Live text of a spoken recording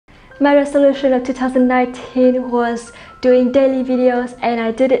My resolution of 2019 was doing daily videos, and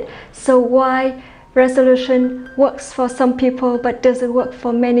I did it. So why resolution works for some people but doesn't work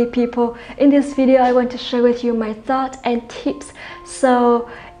for many people? In this video, I want to share with you my thoughts and tips. So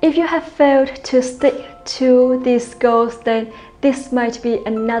if you have failed to stick to these goals, then this might be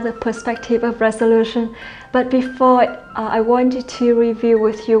another perspective of resolution. But before, I wanted to review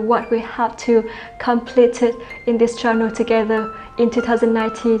with you what we have to complete it in this channel together in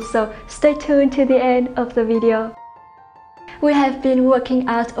 2019. So stay tuned to the end of the video. We have been working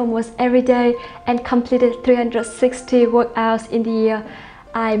out almost every day and completed 360 workouts in the year.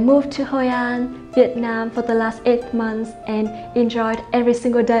 I moved to Hội An, Vietnam for the last 8 months and enjoyed every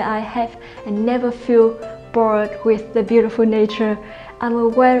single day I have and never feel bored with the beautiful nature. I'm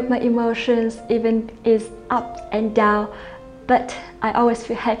aware of my emotions, even is up and down, but I always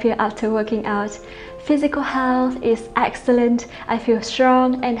feel happier after working out. Physical health is excellent. I feel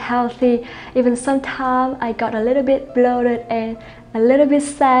strong and healthy. Even sometimes I got a little bit bloated and a little bit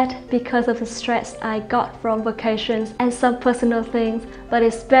sad because of the stress I got from vacations and some personal things, but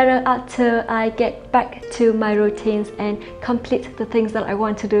it's better after I get back to my routines and complete the things that I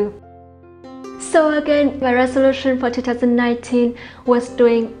want to do. So again, my resolution for 2019 was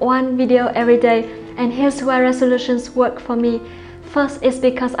doing one video every day, and here's why resolutions work for me. First is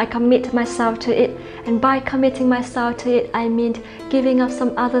because I commit myself to it, and by committing myself to it, I mean giving up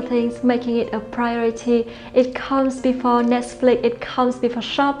some other things, making it a priority. It comes before Netflix, it comes before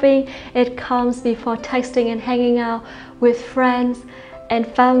shopping, it comes before texting and hanging out with friends and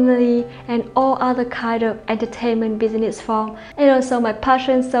family and all other kind of entertainment business form, and also my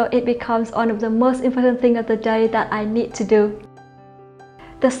passion, so it becomes one of the most important things of the day that I need to do.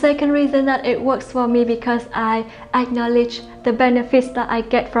 The second reason that it works for me because I acknowledge the benefits that I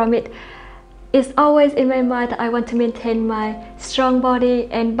get from it. It's always in my mind that I want to maintain my strong body,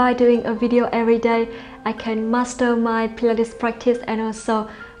 and by doing a video every day, I can master my Pilates practice and also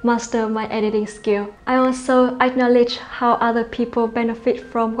master my editing skill. I also acknowledge how other people benefit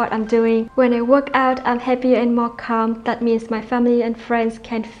from what I'm doing. When I work out, I'm happier and more calm. That means my family and friends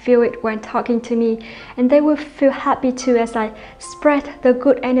can feel it when talking to me, and they will feel happy too as I spread the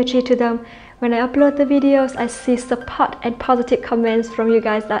good energy to them. When I upload the videos, I see support and positive comments from you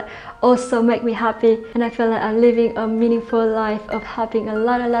guys that also make me happy, and I feel like I'm living a meaningful life of helping a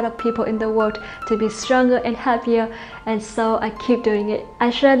lot of people in the world to be stronger and happier, and so I keep doing it. I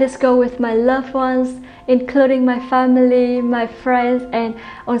share this goal with my loved ones, including my family, my friends, and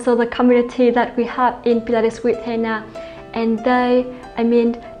also the community that we have in Pilates with Hannah. And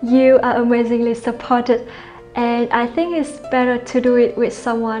you are amazingly supported. And I think it's better to do it with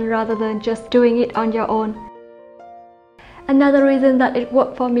someone rather than just doing it on your own. Another reason that it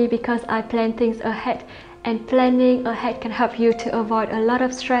worked for me because I plan things ahead, and planning ahead can help you to avoid a lot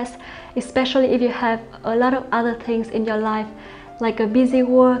of stress, especially if you have a lot of other things in your life, like a busy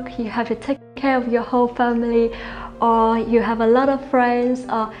work, you have to take care of your whole family, or you have a lot of friends,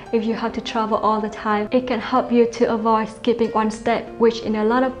 or if you have to travel all the time. It can help you to avoid skipping one step, which in a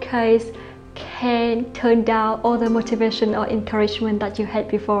lot of cases can turn down all the motivation or encouragement that you had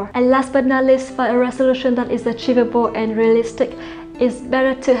before. And last but not least, for a resolution that is achievable and realistic, it's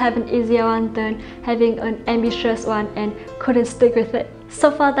better to have an easier one than having an ambitious one and couldn't stick with it. So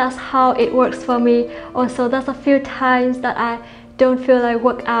far, that's how it works for me. Also, there's a few times that I don't feel like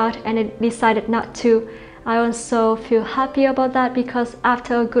work out and I decided not to. I also feel happy about that because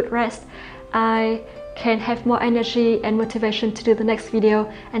after a good rest, I can have more energy and motivation to do the next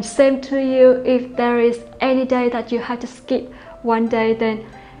video. And same to you, if there is any day that you have to skip one day, then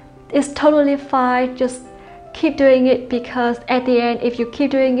it's totally fine. Just keep doing it, because at the end, if you keep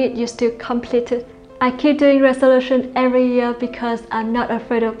doing it, you still complete it. I keep doing resolution every year because I'm not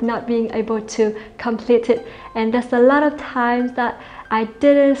afraid of not being able to complete it, and there's a lot of times that I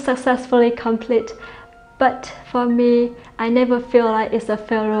didn't successfully complete. But for me, I never feel like it's a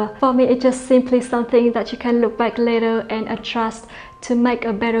failure. For me, it's just simply something that you can look back later and adjust to make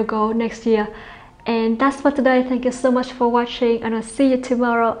a better goal next year. And that's for today. Thank you so much for watching, and I'll see you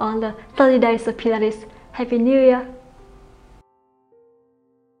tomorrow on the 30 days of Pilates. Happy New Year!